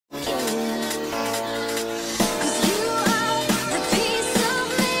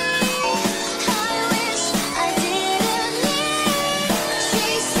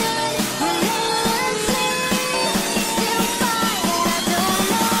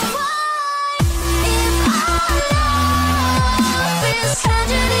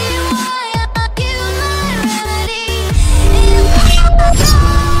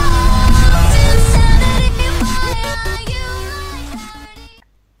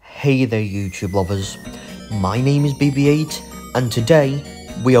Hey there YouTube lovers, my name is BB8 and today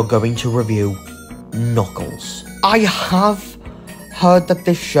we are going to review Knuckles. I have heard that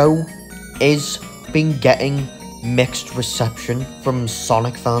this show is been getting mixed reception from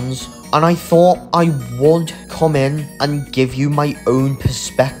Sonic fans, and I thought I would come in and give you my own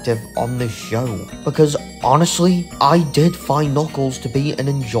perspective on this show, because honestly, I did find Knuckles to be an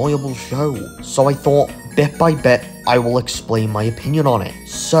enjoyable show, so I thought bit by bit I will explain my opinion on it.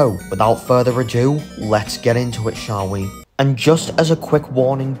 So, without further ado, let's get into it, shall we? And just as a quick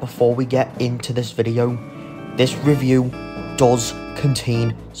warning before we get into this video, this review does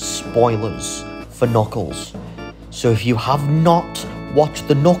contain spoilers for Knuckles. So if you have not watched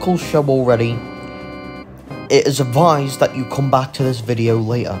the Knuckles show already, it is advised that you come back to this video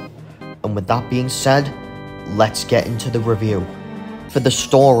later. And with that being said, let's get into the review. For the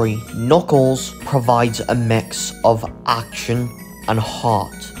story, Knuckles provides a mix of action and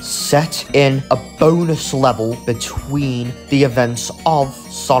heart, set in a bonus level between the events of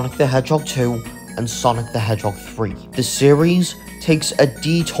Sonic the Hedgehog 2 and Sonic the Hedgehog 3. The series takes a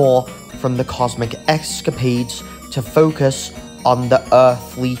detour from the cosmic escapades to focus on the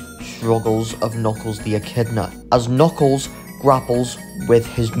earthly struggles of Knuckles the Echidna. As Knuckles grapples with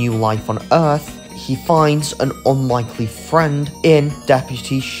his new life on Earth, he finds an unlikely friend in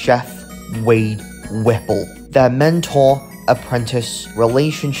Deputy Chef Wade Whipple. Their mentor-apprentice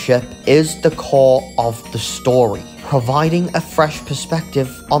relationship is the core of the story, providing a fresh perspective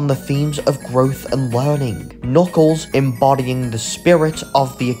on the themes of growth and learning. Knuckles, embodying the spirit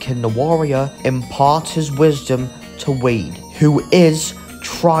of the Echidna warrior, imparts his wisdom to Wade, who is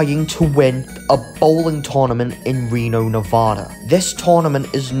trying to win a bowling tournament in Reno, Nevada. This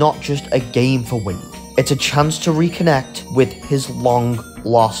tournament is not just a game for Wade, it's a chance to reconnect with his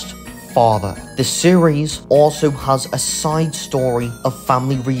long-lost father. The series also has a side story of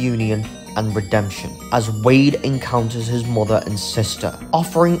family reunion and redemption, as Wade encounters his mother and sister,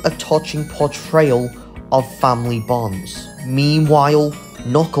 offering a touching portrayal of family bonds. Meanwhile,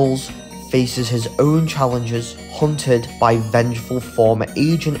 Knuckles faces his own challenges, hunted by vengeful former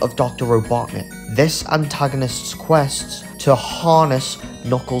agent of Dr. Robotnik. This antagonist's quest to harness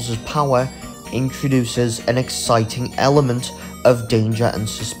Knuckles' power introduces an exciting element of danger and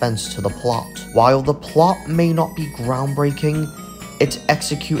suspense to the plot. While the plot may not be groundbreaking, it's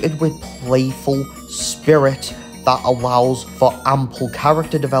executed with playful spirit that allows for ample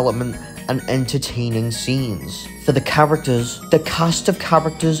character development and entertaining scenes. For the characters, the cast of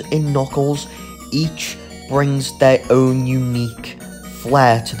characters in Knuckles each brings their own unique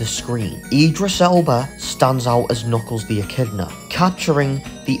flair to the screen. Idris Elba stands out as Knuckles the Echidna, capturing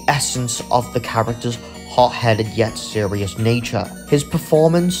the essence of the character's hot-headed yet serious nature. His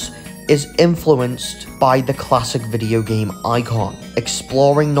performance is influenced by the classic video game icon,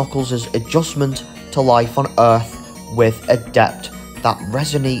 exploring Knuckles' adjustment to life on Earth with a depth that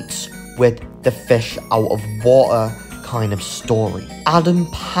resonates with the fish out of water kind of story. Adam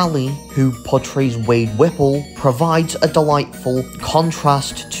Pally, who portrays Wade Whipple, provides a delightful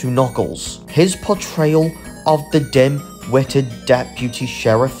contrast to Knuckles. His portrayal of the dim-witted deputy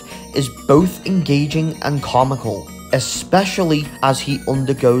sheriff is both engaging and comical, especially as he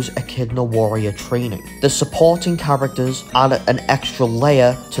undergoes Echidna warrior training. The supporting characters add an extra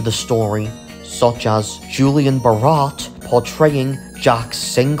layer to the story, such as Julian Barat portraying Jack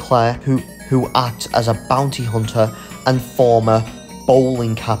Sinclair, who acts as a bounty hunter and former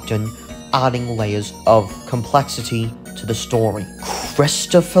bowling captain, adding layers of complexity to the story.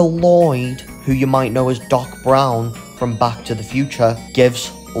 Christopher Lloyd, who you might know as Doc Brown from Back to the Future,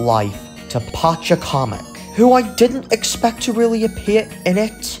 gives life to Comic, who I didn't expect to really appear in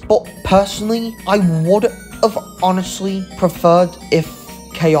it, but personally, I would have honestly preferred if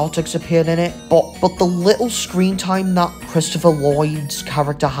Chaotix appeared in it, but the little screen time that Christopher Lloyd's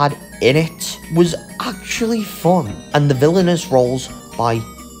character had in it was actually fun. And the villainous roles by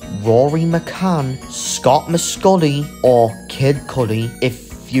Rory McCann, Scott Mescudi, or Kid Cudi,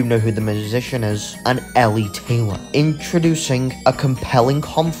 if you know who the musician is, and Ellie Taylor, introducing a compelling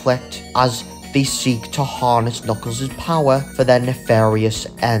conflict as they seek to harness Knuckles' power for their nefarious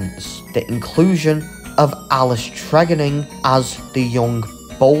ends. The inclusion of Alice Tregoning as the young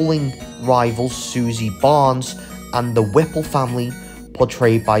bowling rival Susie Barnes and the Whipple family,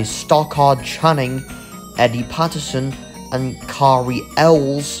 portrayed by Stockard Channing, Eddie Patterson, and Kari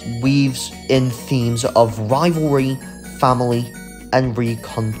Ells, weaves in themes of rivalry, family, and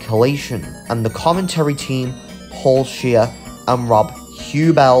reconciliation. And the commentary team, Paul Scheer and Rob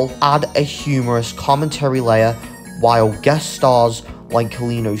Hubel, add a humorous commentary layer, while guest stars like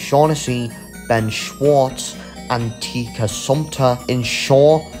Colleen O'Shaughnessy, Ben Schwartz, and Tika Sumpter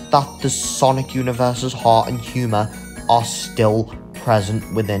ensure that the Sonic universe's heart and humour are still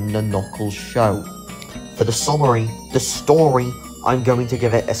present within the Knuckles show. For the summary, the story, I'm going to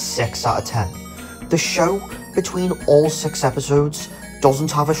give it a 6 out of 10. The show, between all 6 episodes,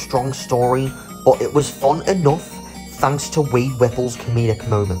 doesn't have a strong story, but it was fun enough thanks to Wade Whipple's comedic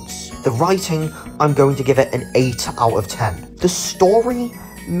moments. The writing, I'm going to give it an 8 out of 10. The story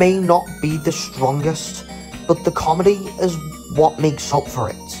may not be the strongest, but the comedy is what makes up for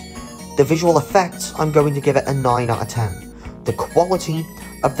it. The visual effects, I'm going to give it a 9 out of 10. The quality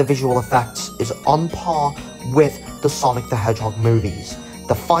of the visual effects is on par with the Sonic the Hedgehog movies.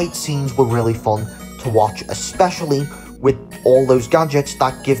 The fight scenes were really fun to watch, especially with all those gadgets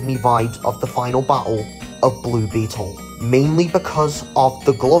that give me vibes of the final battle of Blue Beetle. Mainly because of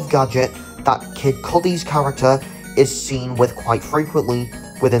the glove gadget that Kid Cudi's character is seen with quite frequently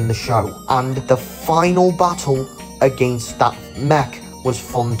within the show. And the final battle against that mech was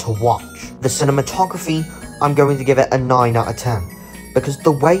fun to watch. The cinematography, I'm going to give it a 9 out of 10. Because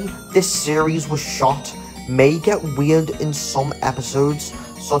the way this series was shot may get weird in some episodes,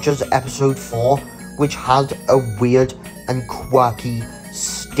 such as episode 4, which had a weird and quirky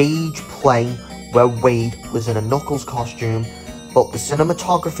stage play where Wade was in a Knuckles costume, but the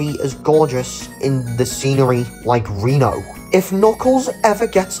cinematography is gorgeous in the scenery like Reno. If Knuckles ever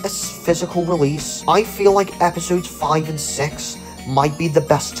gets a physical release, I feel like episodes 5 and 6 might be the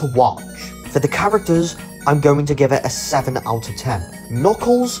best to watch. For the characters, I'm going to give it a 7 out of 10.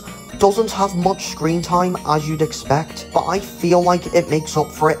 Knuckles doesn't have much screen time as you'd expect, but I feel like it makes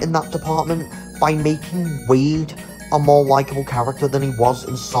up for it in that department by making Wade a more likable character than he was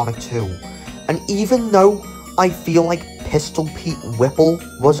in Sonic 2. And even though I feel like Pistol Pete Whipple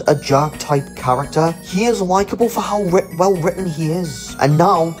was a jerk-type character, he is likable for how well written he is. And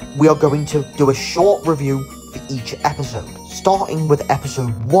now, we are going to do a short review for each episode. Starting with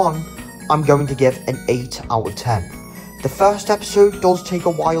episode 1, I'm going to give an 8 out of 10. The first episode does take a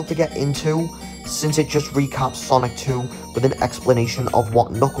while to get into, since it just recaps Sonic 2 with an explanation of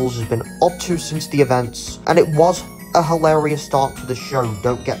what Knuckles has been up to since the events, and it was a hilarious start to the show,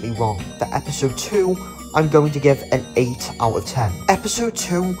 don't get me wrong. For episode 2, I'm going to give an 8 out of 10. Episode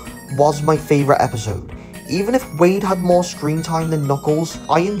 2 was my favourite episode. Even if Wade had more screen time than Knuckles,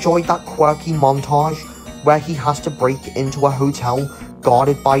 I enjoyed that quirky montage where he has to break into a hotel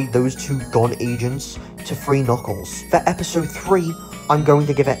guarded by those 2 gun agents to free Knuckles. For episode 3, I'm going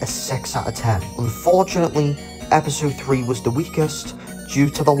to give it a 6 out of 10. Unfortunately, episode 3 was the weakest due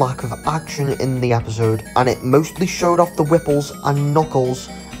to the lack of action in the episode, and it mostly showed off the Whipples and Knuckles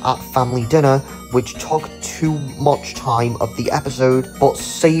at family dinner, which took too much time of the episode, but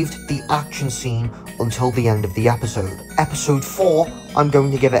saved the action scene until the end of the episode. Episode 4, I'm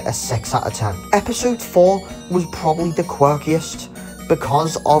going to give it a 6 out of 10. Episode 4 was probably the quirkiest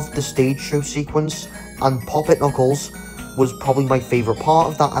because of the stage show sequence, and Puppet Knuckles was probably my favourite part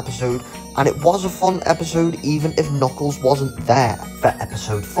of that episode, and it was a fun episode even if Knuckles wasn't there. For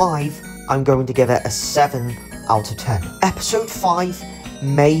episode 5, I'm going to give it a 7 out of 10. Episode 5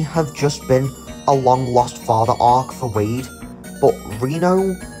 may have just been a long-lost father arc for Wade, but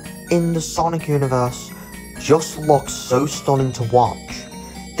Reno in the Sonic universe just looks so stunning to watch.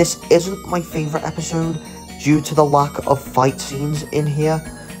 This isn't my favourite episode due to the lack of fight scenes in here,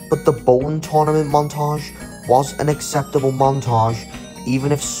 but the bowling tournament montage was an acceptable montage,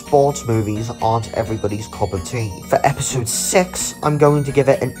 even if sports movies aren't everybody's cup of tea. For episode 6, I'm going to give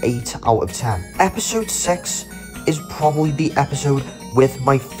it an 8 out of 10. Episode 6 is probably the episode with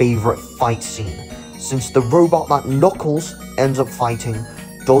my favourite fight scene, since the robot that Knuckles ends up fighting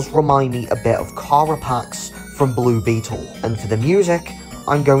does remind me a bit of Carapax from Blue Beetle. And for the music,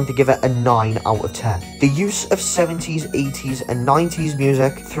 I'm going to give it a 9 out of 10. The use of 70s, 80s and 90s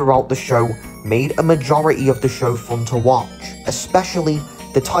music throughout the show made a majority of the show fun to watch, especially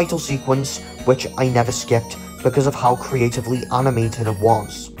the title sequence, which I never skipped because of how creatively animated it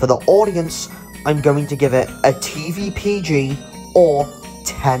was. For the audience, I'm going to give it a TV PG or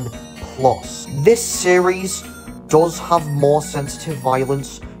 10+. This series does have more sensitive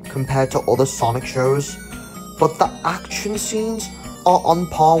violence compared to other Sonic shows, but the action scenes are on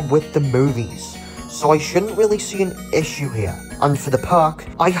par with the movies, so I shouldn't really see an issue here. And for the perk,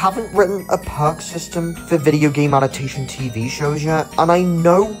 I haven't written a perk system for video game adaptation TV shows yet, and I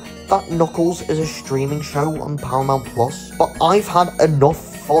know that Knuckles is a streaming show on Paramount+, but I've had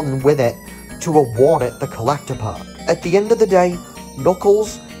enough fun with it to award it the collector perk. At the end of the day,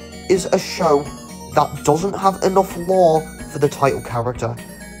 Knuckles is a show that doesn't have enough lore for the title character,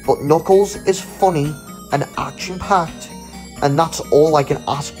 but Knuckles is funny and action-packed, and that's all I can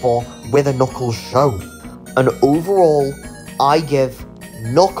ask for with a Knuckles show. And overall, I give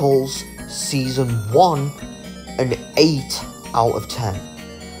Knuckles Season 1 an 8 out of 10.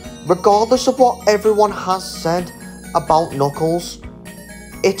 Regardless of what everyone has said about Knuckles,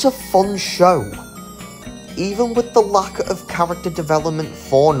 it's a fun show. Even with the lack of character development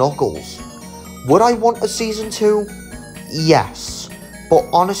for Knuckles. Would I want a Season 2? Yes. But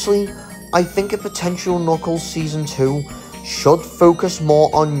honestly, I think a potential Knuckles Season 2 should focus more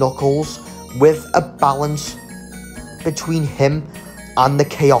on Knuckles with a balance between him and the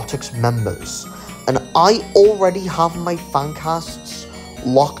Chaotix members. And I already have my fancasts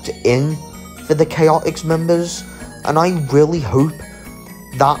locked in for the Chaotix members, and I really hope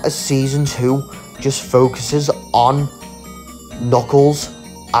that a Season 2 just focuses on Knuckles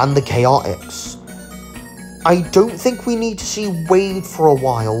and the Chaotix. I don't think we need to see Wade for a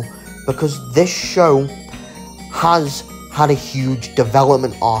while, because this show has had a huge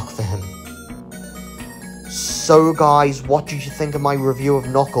development arc for him. So guys, what did you think of my review of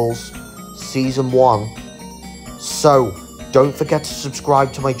Knuckles Season 1? So, don't forget to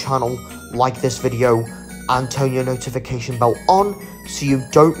subscribe to my channel, like this video, and turn your notification bell on so you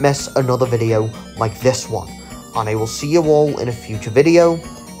don't miss another video like this one. And I will see you all in a future video.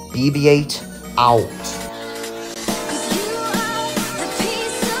 BB8 out.